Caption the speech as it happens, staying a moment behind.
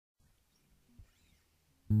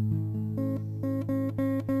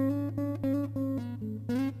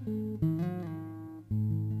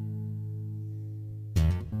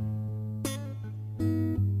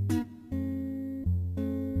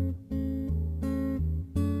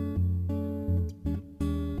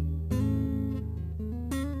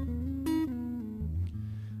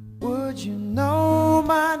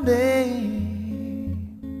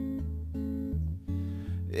name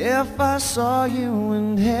if I saw you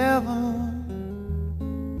in heaven?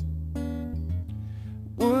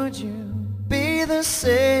 Would you be the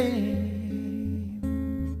same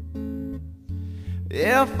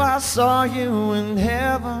if I saw you in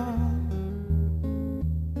heaven?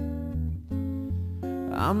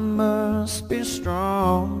 I must be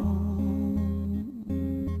strong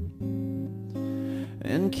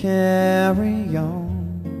and carry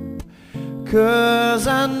on, 'cause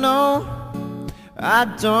I know I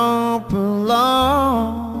don't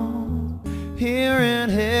belong here in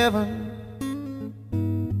heaven.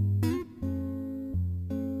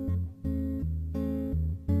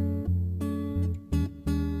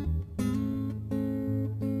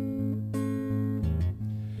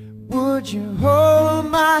 Would you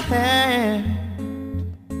hold my hand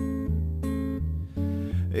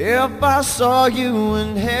if I saw you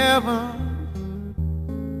in heaven?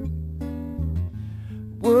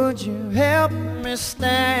 Would you help me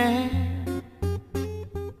stand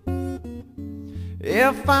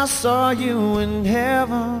if I saw you in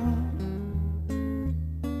heaven?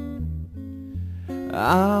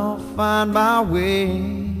 I'll find my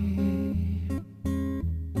way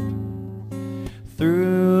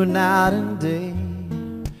through night and day,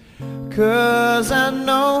 'cause I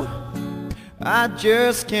know I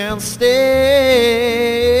just can't stay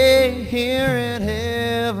here in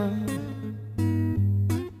heaven.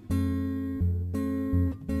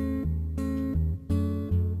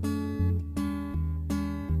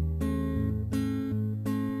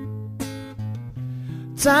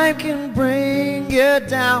 Time can bring you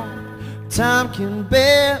down, time can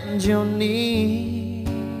bend your knees.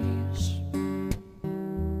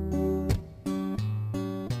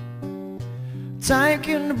 Time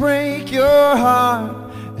can break your heart,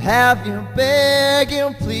 have you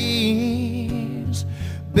begging please,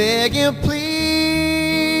 begging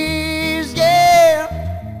please, yeah.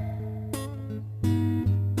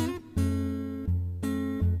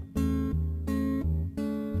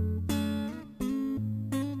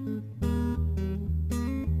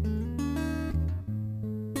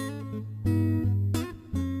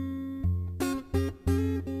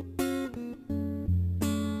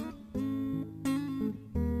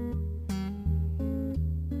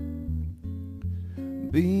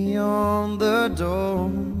 Beyond the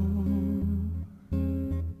door,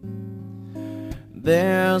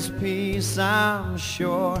 there's peace, I'm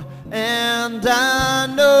sure, and I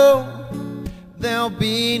know there'll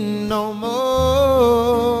be no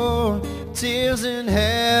more tears in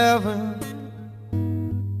heaven.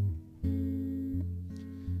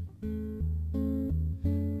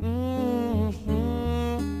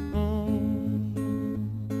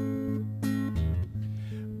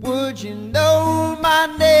 Would you know my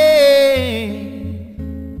name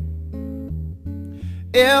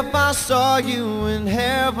if I saw you in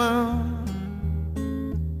heaven?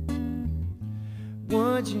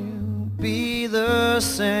 Would you be the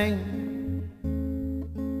same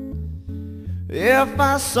if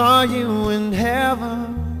I saw you in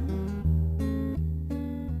heaven?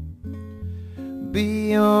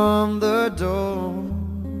 Beyond the door,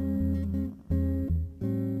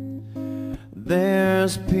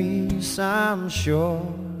 there's peace, I'm sure,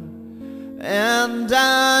 and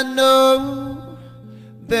I know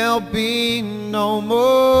there'll be no more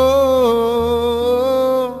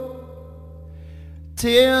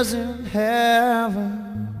tears in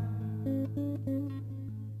heaven.